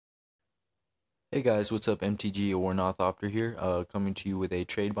Hey guys, what's up? MTG or Northopter here, coming to you with a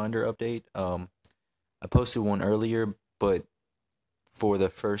trade binder update. I posted one earlier, but for the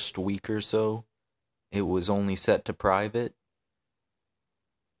first week or so, it was only set to private,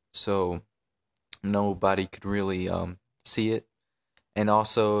 so nobody could really see it. And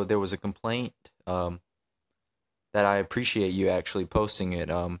also, there was a complaint that I appreciate you actually posting it.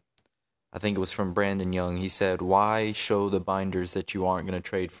 I think it was from Brandon Young. He said, "Why show the binders that you aren't going to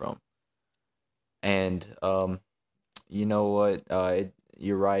trade from?" And you know what?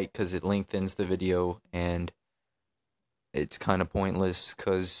 You're right, because it lengthens the video and it's kind of pointless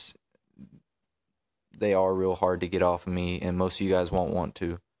because they are real hard to get off of me, and most of you guys won't want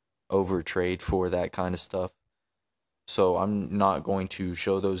to over trade for that kind of stuff. So I'm not going to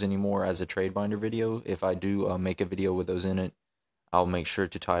show those anymore as a trade binder video. If I do make a video with those in it, I'll make sure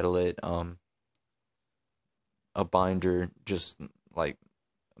to title it a binder, just like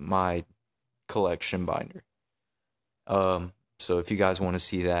my collection binder. So if you guys want to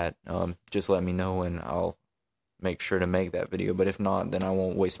see that, just let me know and I'll make sure to make that video. But if not, then I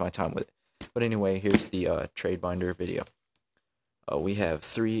won't waste my time with it. But anyway, here's the trade binder video. We have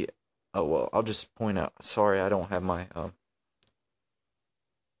three. Oh well, I'll just point out. Sorry, I don't have my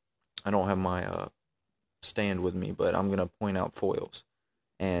stand with me, but I'm gonna point out foils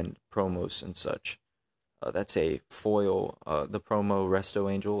and promos and such. That's a foil, the promo Resto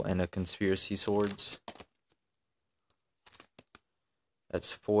Angel and a Conspiracy Swords.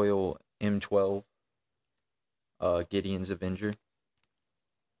 That's foil M12, Gideon's Avenger.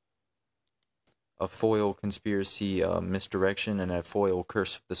 A foil Conspiracy Misdirection and a foil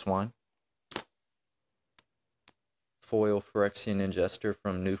Curse of the Swine. Foil Phyrexian Ingester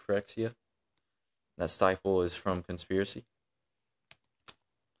from New Phyrexia. That Stifle is from Conspiracy.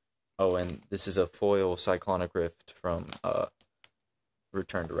 Oh, and this is a foil Cyclonic Rift from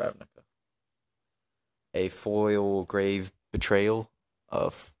Return to Ravnica. A foil Grave Betrayal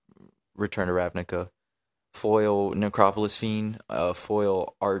of Return to Ravnica. Foil Necropolis Fiend. A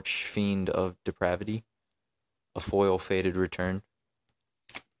foil Archfiend of Depravity. A foil Fated Return.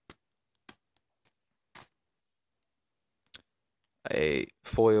 A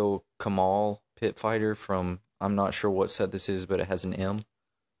foil Kamal Pit Fighter from, I'm not sure what set this is, but it has an M.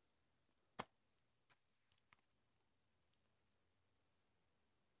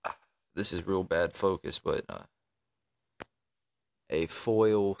 This is real bad focus, but a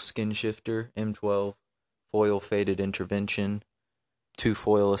foil Skin Shifter M12, foil Faded Intervention, 2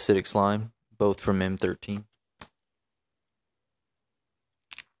 foil Acidic Slime, both from M13.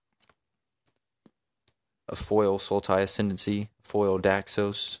 A foil Sultai Ascendancy, foil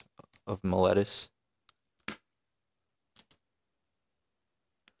Daxos of Meletis.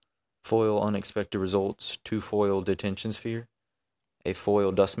 Foil Unexpected Results, 2 foil Detention Sphere, a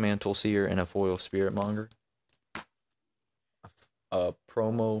foil Dustmantle Seer, and a foil Spirit Monger. A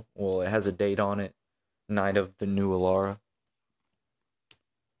promo, well, it has a date on it, Night of the New Alara.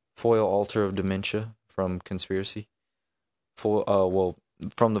 Foil Altar of Dementia from Conspiracy. Foil,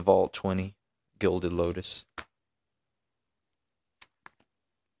 from the Vault 20, Gilded Lotus.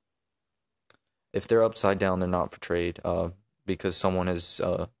 If they're upside down, they're not for trade, because someone has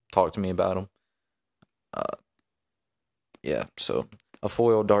talked to me about them. Yeah, so a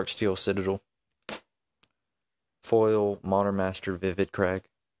foil Darksteel Citadel. Foil Modern Master Vivid Crag.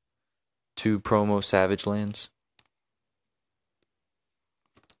 2 promo Savage Lands.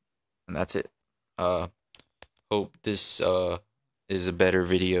 And that's it. Hope this is a better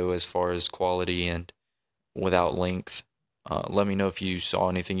video as far as quality and without length. Let me know if you saw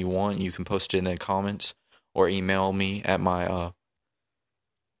anything you want. You can post it in the comments or email me at my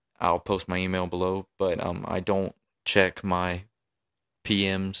I'll post my email below, but I don't check my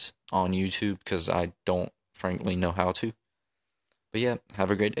PMs on YouTube because I don't frankly know how to. But yeah, have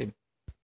a great day.